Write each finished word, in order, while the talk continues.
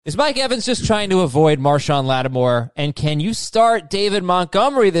Is Mike Evans just trying to avoid Marshawn Lattimore? And can you start David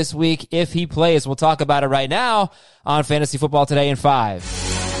Montgomery this week if he plays? We'll talk about it right now on Fantasy Football Today in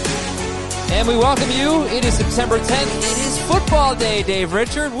 5. And we welcome you. It is September 10th. It is football day, Dave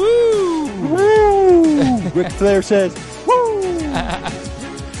Richard. Woo! Woo! Ric Flair says, woo!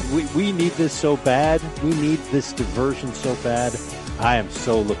 We need this so bad. We need this diversion so bad. I am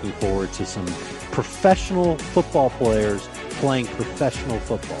so looking forward to some professional football players playing professional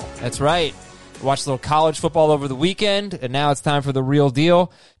football. That's right. Watched a little college football over the weekend, and now it's time for the real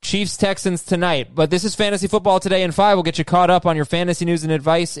deal. Chiefs-Texans tonight. But this is Fantasy Football Today in 5. We'll get you caught up on your fantasy news and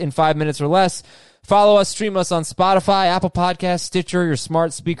advice in 5 minutes or less. Follow us, stream us on Spotify, Apple Podcasts, Stitcher, your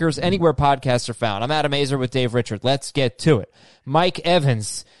smart speakers, anywhere podcasts are found. I'm Adam Azer with Dave Richard. Let's get to it. Mike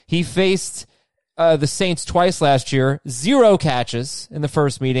Evans, he faced the Saints twice last year. 0 catches in the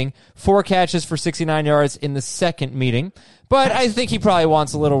first meeting, 4 catches for 69 yards in the second meeting. But I think he probably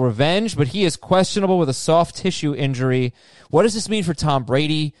wants a little revenge, but he is questionable with a soft tissue injury. What does this mean for Tom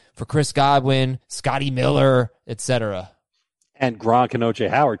Brady, for Chris Godwin, Scotty Miller, etc.? And Gronk and O.J.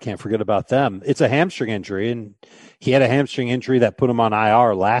 Howard, can't forget about them. It's a hamstring injury, and he had a hamstring injury that put him on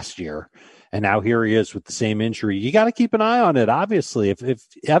IR last year. And now here he is with the same injury. You got to keep an eye on it, obviously. If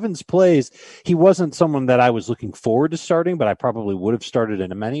Evans plays, he wasn't someone that I was looking forward to starting, but I probably would have started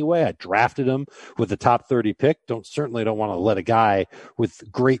him anyway. I drafted him with the top 30 pick. Certainly don't want to let a guy with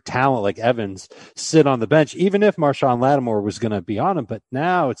great talent like Evans sit on the bench, even if Marshawn Lattimore was going to be on him. But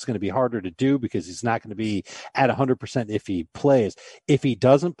now it's going to be harder to do because he's not going to be at 100% if he plays. If he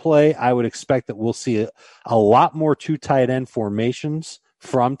doesn't play, I would expect that we'll see a lot more 2 tight end formations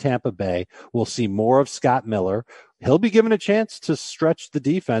from Tampa Bay. We'll see more of Scott Miller. He'll be given a chance to stretch the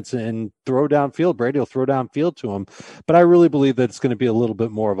defense and throw downfield. Brady will throw downfield to him. But I really believe that it's going to be a little bit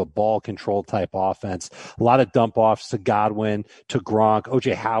more of a ball control type offense. A lot of dump offs to Godwin, to Gronk.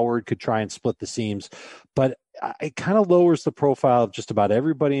 O.J. Howard could try and split the seams. But it kind of lowers the profile of just about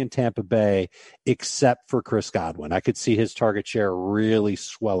everybody in Tampa Bay except for Chris Godwin. I could see his target share really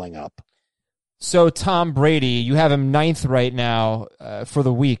swelling up. So Tom Brady, you have him 9th right now for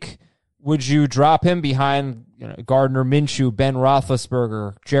the week. Would you drop him behind Gardner Minshew, Ben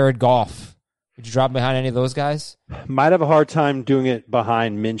Roethlisberger, Jared Goff? Would you drop him behind any of those guys? Might have a hard time doing it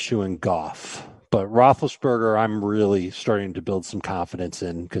behind Minshew and Goff. But Roethlisberger, I'm really starting to build some confidence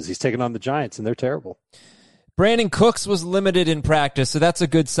in because he's taking on the Giants, and they're terrible. Brandon Cooks was limited in practice, so that's a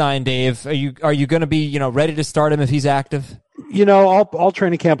good sign, Dave. Are you going to be ready to start him if he's active? All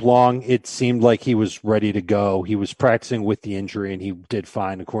training camp long, it seemed like he was ready to go. He was practicing with the injury, and he did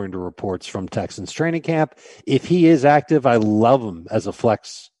fine, according to reports from Texans training camp. If he is active, I love him as a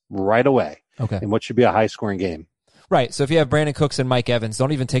flex right away. Okay. In what should be a high-scoring game. Right, so if you have Brandon Cooks and Mike Evans,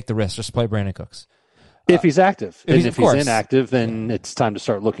 don't even take the risk. Just play Brandon Cooks. If he's active. If he's inactive, then it's time to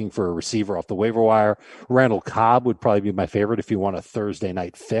start looking for a receiver off the waiver wire. Randall Cobb would probably be my favorite if you want a Thursday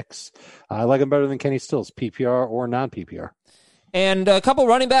night fix. I like him better than Kenny Stills, PPR or non-PPR. And a couple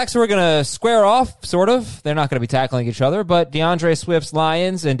running backs who are going to square off, sort of. They're not going to be tackling each other, but DeAndre Swift's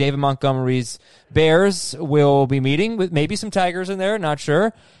Lions and David Montgomery's Bears will be meeting with maybe some Tigers in there, not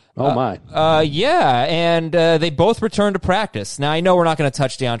sure. Oh, my. Yeah, and they both return to practice. Now, I know we're not going to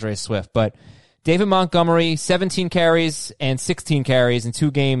touch DeAndre Swift, but David Montgomery, 17 carries and 16 carries in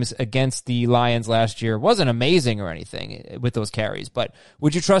 2 games against the Lions last year. Wasn't amazing or anything with those carries, but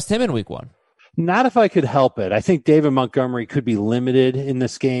would you trust him in week 1? Not if I could help it. I think David Montgomery could be limited in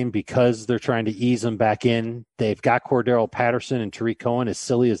this game because they're trying to ease him back in. They've got Cordero Patterson and Tariq Cohen, as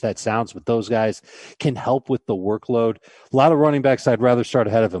silly as that sounds, but those guys can help with the workload. A lot of running backs I'd rather start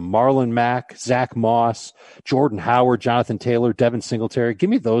ahead of him. Marlon Mack, Zach Moss, Jordan Howard, Jonathan Taylor, Devin Singletary. Give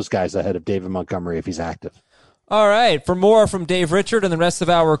me those guys ahead of David Montgomery if he's active. All right, for more from Dave Richard and the rest of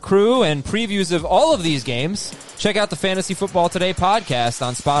our crew and previews of all of these games, check out the Fantasy Football Today podcast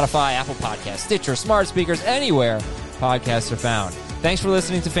on Spotify, Apple Podcasts, Stitcher, smart speakers, anywhere podcasts are found. Thanks for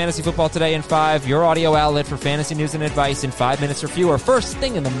listening to Fantasy Football Today in 5, your audio outlet for fantasy news and advice in 5 minutes or fewer, first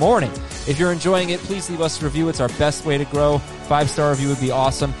thing in the morning. If you're enjoying it, please leave us a review. It's our best way to grow. 5-star review would be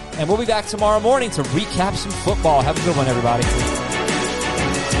awesome. And we'll be back tomorrow morning to recap some football. Have a good one, everybody.